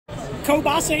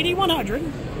Cobas 8100.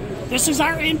 This is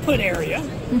our input area,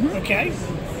 okay?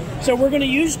 So we're going to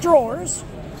use drawers.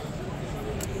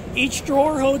 Each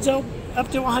drawer holds up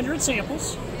to 100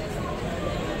 samples.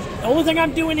 The only thing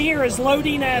I'm doing here is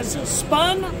loading as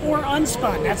spun or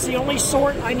unspun. That's the only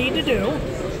sort I need to do.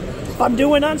 If I'm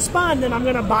doing unspun, then I'm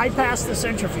going to bypass the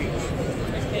centrifuge.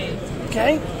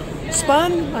 Okay?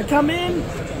 Spun, I come in,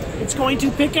 it's going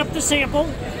to pick up the sample,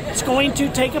 it's going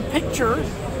to take a picture,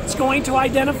 it's going to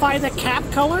identify the cap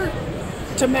color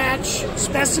to match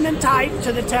specimen type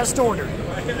to the test order.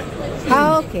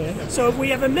 Okay. So if we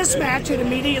have a mismatch, it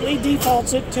immediately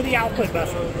defaults it to the output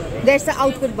buffer. There's the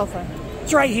output buffer.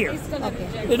 It's right here.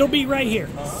 Okay. It'll be right here.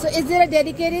 So is there a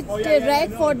dedicated rack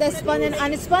for the spun and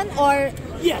unspun, or?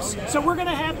 Yes. So we're going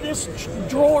to have this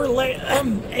drawer,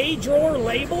 a drawer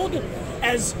labeled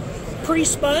as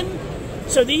pre-spun.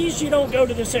 So these, you don't go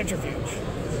to the centrifuge.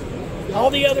 All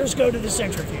the others go to the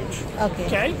centrifuge. Okay.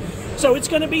 Okay? So it's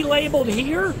going to be labeled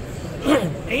here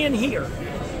and here.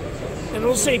 And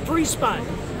it'll say pre-spun.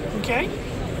 Okay?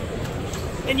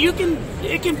 And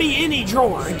it can be any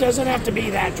drawer. It doesn't have to be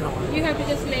that drawer. You have to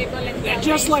just label it.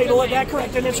 Just label it, that's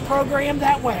correct. And it's programmed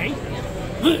that way.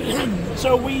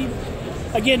 So we,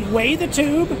 again, weigh the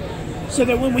tube so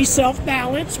that when we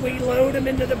self-balance, we load them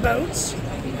into the boats.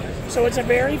 So it's a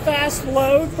very fast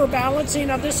load for balancing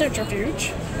of the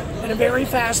centrifuge and a very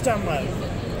fast unload.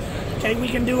 Okay, we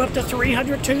can do up to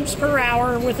 300 tubes per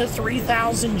hour with a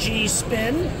 3000 G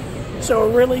spin. So a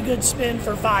really good spin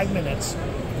for 5 minutes.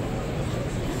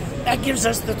 That gives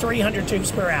us the 300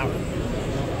 tubes per hour.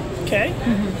 Okay?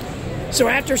 So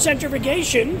after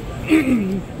centrifugation,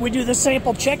 we do the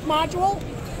sample check module.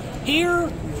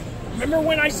 Here, remember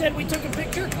when I said we took a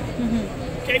picture?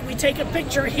 Okay, we take a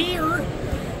picture here,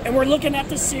 and we're looking at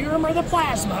the serum or the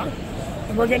plasma,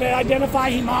 and we're going to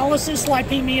identify hemolysis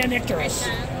lipemia nicterus.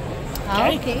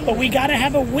 Okay? But we got to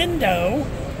have a window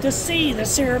to see the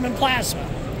serum and plasma.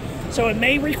 So it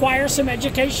may require some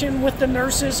education with the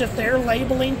nurses if they're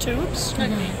labeling tubes,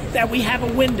 that we have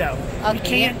a window. We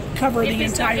can't cover the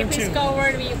entire tube. If it's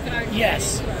covered, we cannot.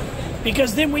 Yes.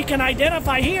 Because then we can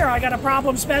identify here, I got a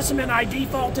problem specimen, I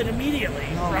default it immediately,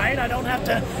 right? I don't have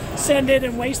to send it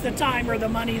and waste the time or the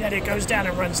money that it goes down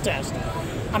and runs tests.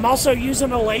 I'm also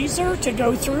using a laser to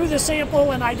go through the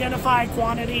sample and identify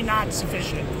quantity not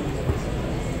sufficient.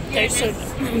 Okay,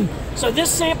 so this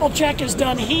sample check is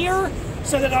done here,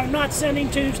 so that I'm not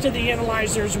sending tubes to the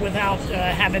analyzers without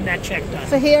having that check done.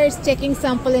 So here is checking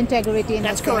sample integrity.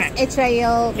 That's correct.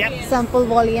 HIL, sample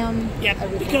volume.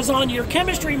 Yep, because on your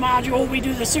chemistry module, we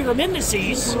do the serum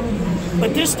indices,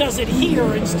 but this does it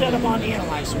here instead of on the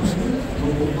analyzers.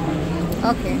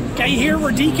 Okay. Okay, here we're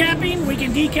decapping. We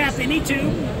can decap any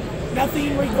tube.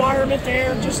 Nothing requirement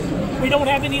there, just we don't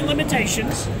have any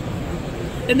limitations.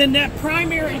 And then that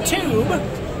primary tube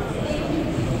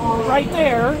right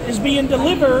there is being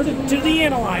delivered to the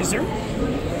analyzer.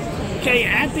 Okay,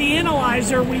 at the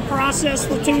analyzer, we process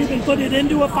the tube and put it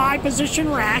into a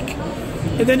 5-position rack,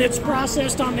 and then it's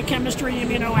processed on the chemistry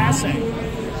immunoassay.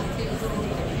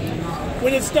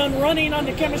 When it's done running on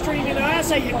the chemistry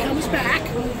immunoassay, it comes back.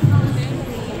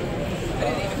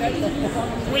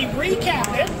 We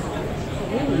recap it.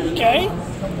 Okay?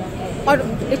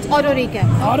 It's auto recap.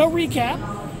 Auto recap,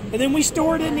 and then we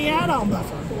store it in the add-on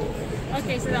buffer.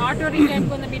 Okay, so the auto recap is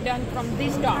going to be done from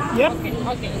this dot. Yep.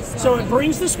 Okay. So it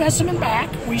brings the specimen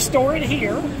back. We store it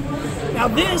here. Now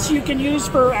this you can use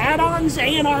for add-ons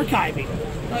and archiving.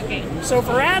 Okay. So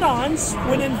for add-ons,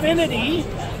 when Infinity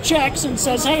checks and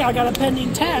says, hey, I got a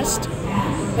pending test,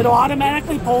 it'll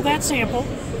automatically pull that sample,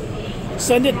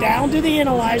 send it down to the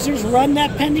analyzers, run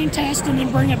that pending test, and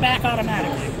then bring it back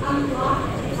automatically.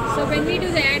 So when we do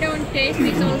the add-on test,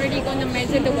 it's already going to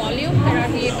measure the volume, that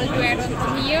are we able to add on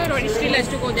from here, or it still has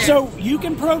to go there? So you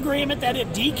can program it that it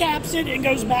decaps it and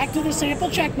goes back to the sample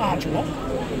check module.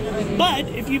 But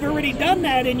if you've already done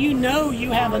that and you know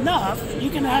you have enough, you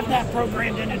can have that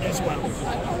programmed in it as well.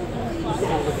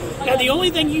 Now the only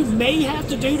thing you may have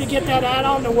to do to get that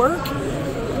add-on to work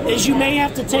is you may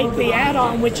have to take the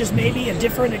add-on, which is maybe a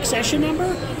different accession number,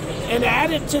 and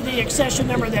add it to the accession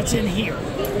number that's in here.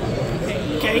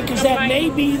 Okay, because that may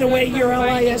be the way your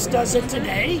LIS does it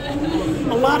today.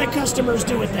 A lot of customers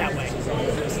do it that way.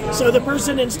 So the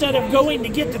person, instead of going to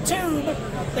get the tube,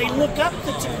 they look up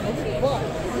the tube,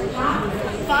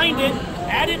 find it,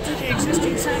 add it to the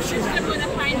existing section. I'm going to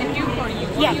find the tube for you.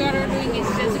 All you are doing is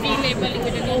just relabeling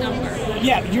with a new number.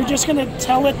 Yeah, you're just going to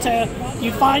tell it to,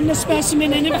 you find the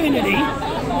specimen in Infinity,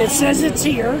 it says it's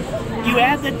here, you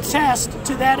add the test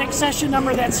to that accession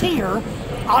number that's here,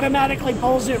 automatically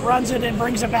pulls it, runs it, and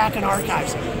brings it back and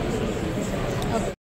archives it.